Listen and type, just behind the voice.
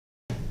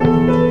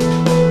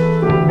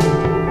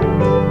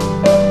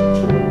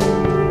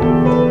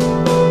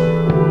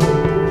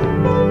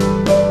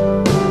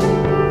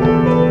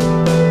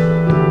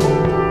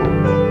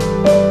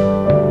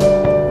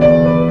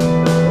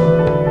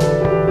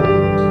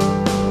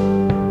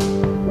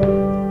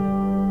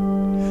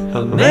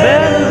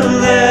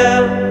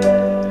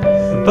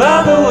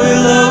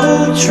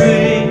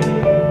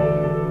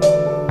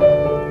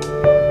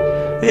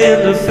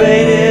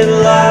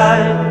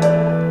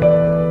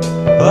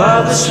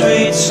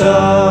sweet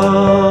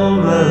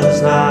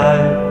summer's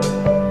night.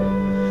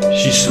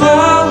 She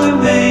smiled at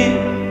me,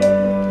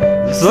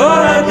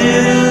 thought I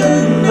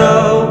didn't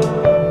know,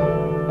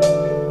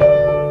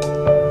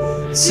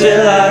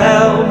 till I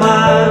held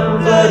my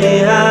bloody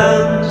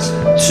hands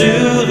to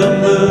the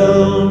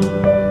moon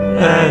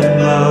and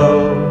low.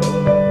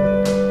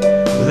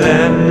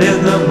 Then in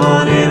the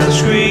morning I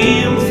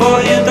screamed for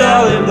you,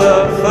 darling,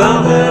 but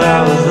found that I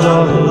was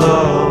all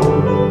alone.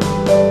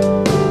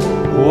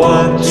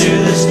 Walked to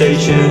the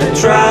station and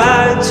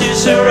tried to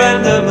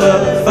surrender,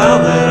 but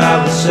found that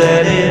I was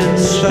set in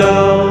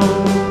stone.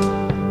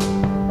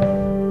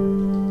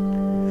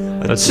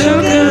 I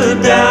took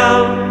her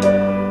down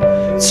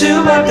to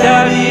my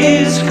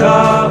daddy's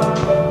car,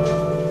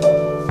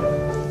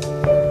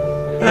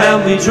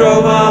 and we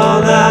drove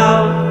on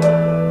out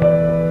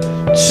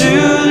to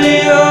the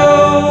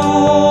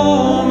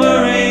old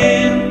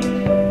marine.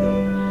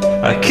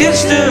 I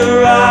kissed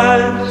her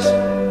eyes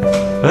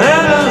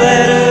and I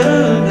let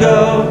her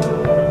go,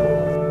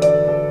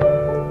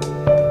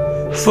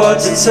 for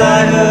to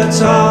tie her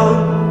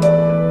tongue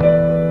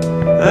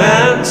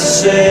and to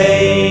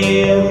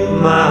save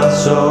my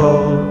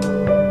soul.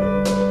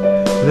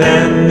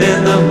 Then in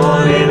the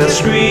morning I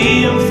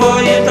screamed for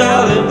you,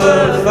 darling,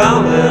 but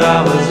found that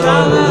I was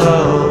all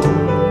alone.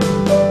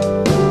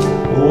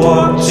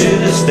 Walked to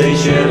the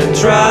station and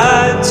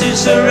tried to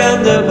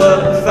surrender,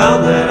 but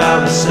found that I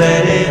was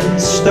set in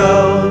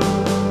stone.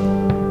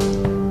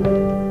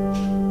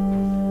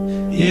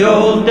 The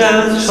old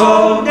dance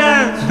hall,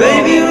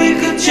 baby, we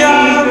could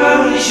jive when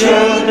we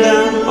showed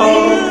them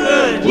all.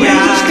 We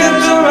just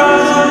kept our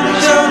eyes on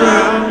each other,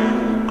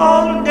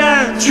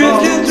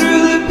 drifting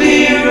through the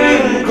beer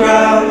and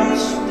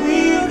crowds.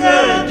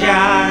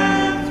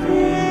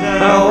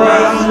 I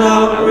was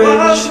not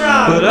rich,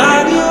 but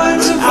I knew where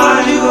to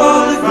find you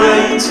all the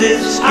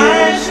greatest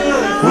gifts.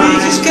 We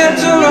just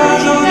kept our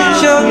eyes on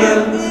each other.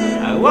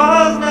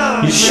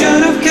 You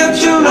should have kept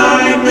your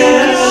eye in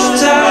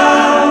this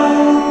town.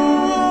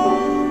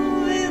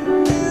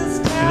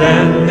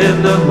 Then in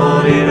the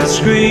morning I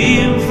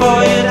screamed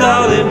for you,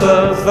 darling,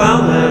 but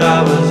found that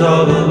I was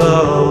all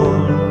alone.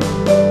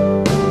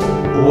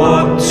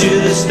 Walked to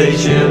the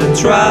station and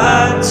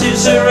tried to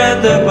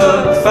surrender,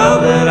 but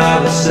found that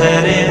I was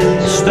set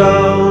in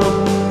stone.